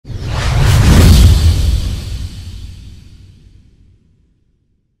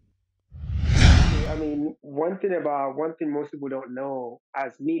one thing most people don't know,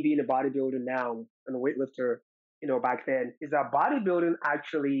 as me being a bodybuilder now and a weightlifter, back then, is that bodybuilding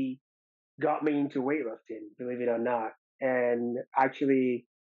actually got me into weightlifting, believe it or not. And actually,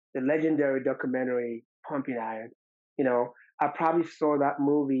 the legendary documentary Pumping Iron, you know, I probably saw that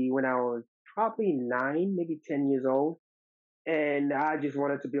movie when I was probably 9, maybe 10 years old, and I just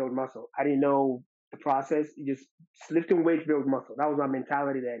wanted to build muscle. I didn't know the process. You just lifting weights build muscle. That was my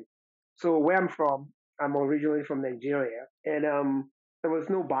mentality then. So where I'm from, I'm originally from Nigeria, and there was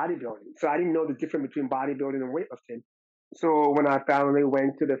no bodybuilding, so I didn't know the difference between bodybuilding and weightlifting. So when I finally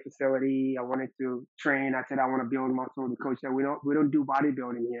went to the facility, I wanted to train. I said I want to build muscle. The coach said we don't do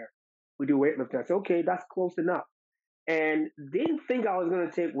bodybuilding here. We do weightlifting. I said okay, that's close enough. And didn't think I was going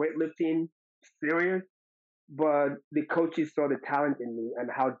to take weightlifting serious, but the coaches saw the talent in me and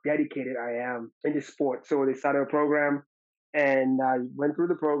how dedicated I am in the sport. So they started a program, and I went through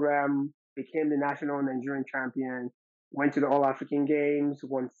the program, became the national Nigerian champion, went to the All African Games,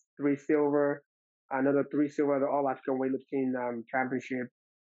 won 3 silver, another 3 silver at the All African Weightlifting Championship,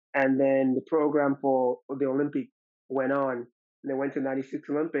 and then the program for the Olympic went on. And they went to '96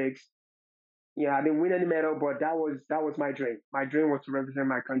 Olympics. Yeah, I didn't win any medal, but that was my dream. My dream was to represent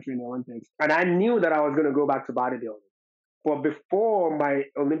my country in the Olympics, and I knew that I was going to go back to bodybuilding. But before my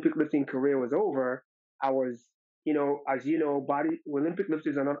Olympic lifting career was over, I was, as you know, body Olympic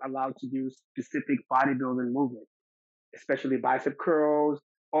lifters are not allowed to do specific bodybuilding movements, especially bicep curls,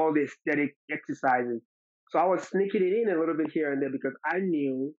 all the aesthetic exercises. So I was sneaking it in a little bit here and there because I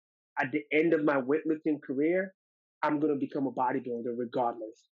knew at the end of my weightlifting career, I'm going to become a bodybuilder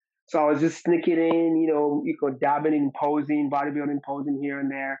regardless. So I was just sneaking in, dabbing in posing, bodybuilding posing here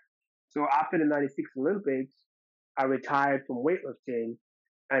and there. So after the '96 Olympics, I retired from weightlifting,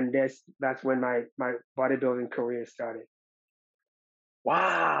 and that's when my bodybuilding career started.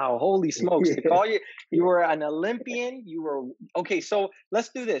 Wow, holy smokes. To call you, you were an Olympian. You were okay. So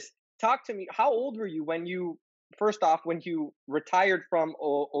let's do this. Talk to me. How old were you when you, first off, when you retired from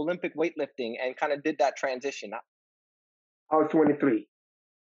Olympic weightlifting and kind of did that transition? I was 23.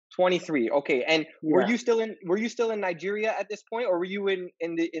 23. Okay. And Yeah, were you still in Nigeria at this point, or were you in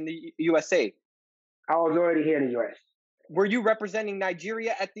the USA? I was already here in the US. Were you representing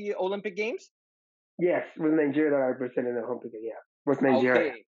Nigeria at the Olympic Games? Yes, it was Nigeria that I represented in the Olympic. Yeah, it was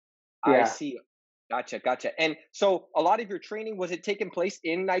Nigeria. Okay. I Yeah, see. Gotcha, gotcha. And so a lot of your training, was it taking place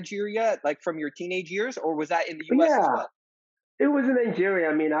in Nigeria, like from your teenage years, or was that in the but US as yeah, well? it was in Nigeria.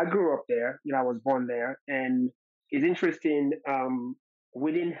 I mean, I grew up there. I was born there, and it's interesting.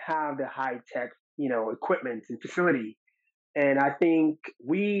 We didn't have the high tech, equipment and facility. And I think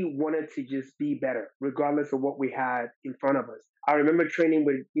we wanted to just be better, regardless of what we had in front of us. I remember training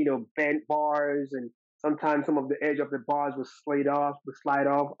with, bent bars, and sometimes some of the edge of the bars would slide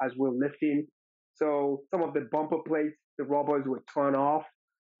off as we're lifting. So some of the bumper plates, the rubbers would turn off.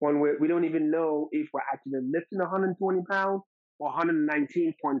 When we don't even know if we're actually lifting 120 pounds or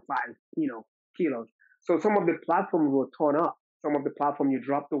 119.5, kilos. So some of the platforms will turn up. Some of the platform you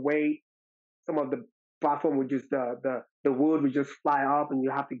drop the weight, some of the platform would just the wood would just fly up and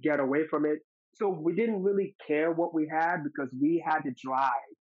you have to get away from it. So we didn't really care what we had because we had to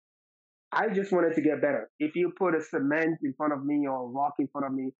drive. I just wanted to get better. If you put a cement in front of me or a rock in front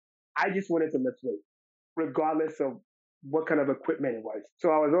of me, I just wanted to lift weight, regardless of what kind of equipment it was. So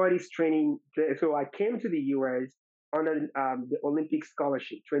I was already training. So I came to the US under the Olympic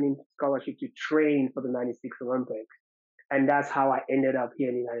scholarship, training scholarship to train for the '96 Olympics. And that's how I ended up here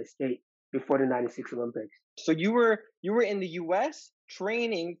in the United States before the '96 Olympics. So you were in the US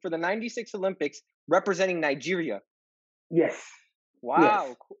training for the 96 Olympics representing Nigeria. Yes, yes,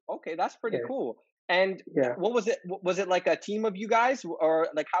 Wow. Okay, that's pretty yes, cool. And yeah. what was it? Was it like a team of you guys, or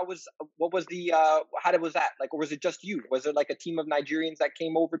like what was the how was that? Like, or was it just you? Was it like a team of Nigerians that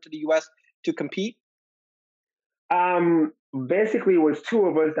came over to the US to compete? Um, Basically, it was two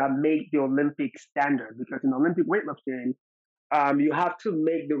of us that made the Olympic standard because in Olympic weightlifting, you have to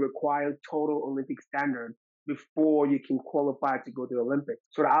make the required total Olympic standard before you can qualify to go to the Olympics.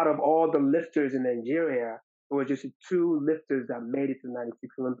 So out of all the lifters in Nigeria, it was just two lifters that made it to the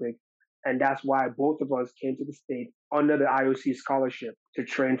 '96 Olympics. And that's why both of us came to the state under the IOC scholarship to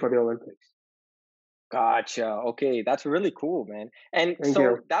train for the Olympics. Gotcha. Okay, that's really cool, man. And Thank so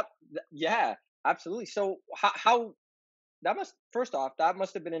you. yeah, absolutely. So how that must, first off, that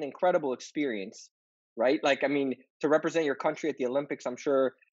must have been an incredible experience, right? Like, I mean, to represent your country at the Olympics, I'm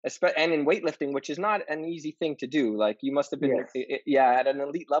sure, and in weightlifting, which is not an easy thing to do. Like, you must have been, Yes. yeah, at an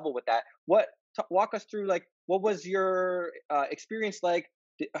elite level with that. Walk us through, like, what was your experience like?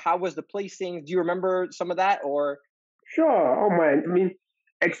 How was the placing? Do you remember some of that, or? Sure. Oh man. I mean,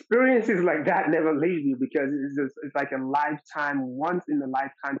 experiences like that never leave you because it's like a lifetime, once in a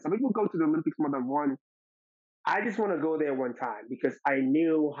lifetime. Some people go to the Olympics more than once. I just want to go there one time because I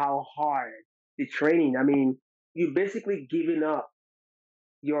knew how hard the training. I mean, you basically giving up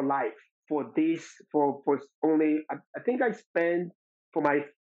your life for this for only. I think I spent for my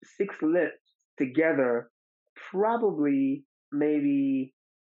 6 lifts together probably maybe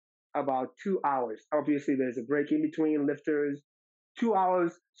about 2 hours. Obviously, there's a break in between lifters. 2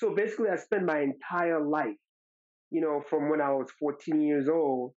 hours. So basically, I spent my entire life, from when I was 14 years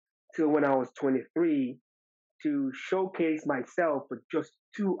old till when I was 23, to showcase myself for just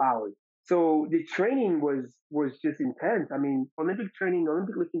 2 hours. So the training was just intense. I mean, Olympic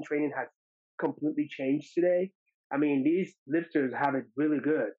lifting training has completely changed today. I mean, these lifters have it really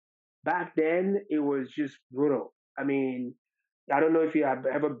good. Back then, it was just brutal. I mean, I don't know if you have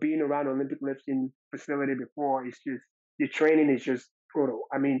ever been around an Olympic lifting facility before. It's just the training is just brutal.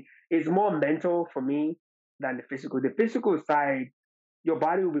 I mean, it's more mental for me than the physical. The physical side, your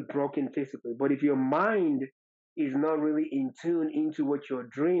body will be broken physically, but if your mind is not really in tune into what your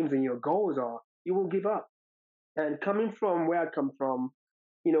dreams and your goals are, you will give up. And coming from where I come from,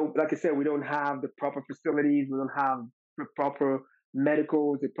 like I said, we don't have the proper facilities, we don't have the proper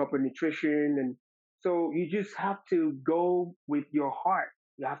medicals, the proper nutrition. And so you just have to go with your heart.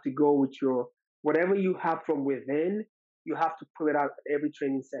 You have to go with whatever you have from within, you have to pull it out every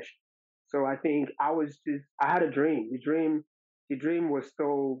training session. So I think I had a dream. The dream was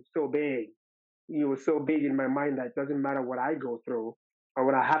so big. It was so big in my mind that it doesn't matter what I go through or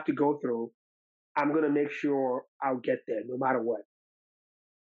what I have to go through, I'm gonna make sure I'll get there no matter what.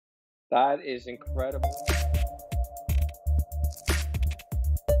 That is incredible.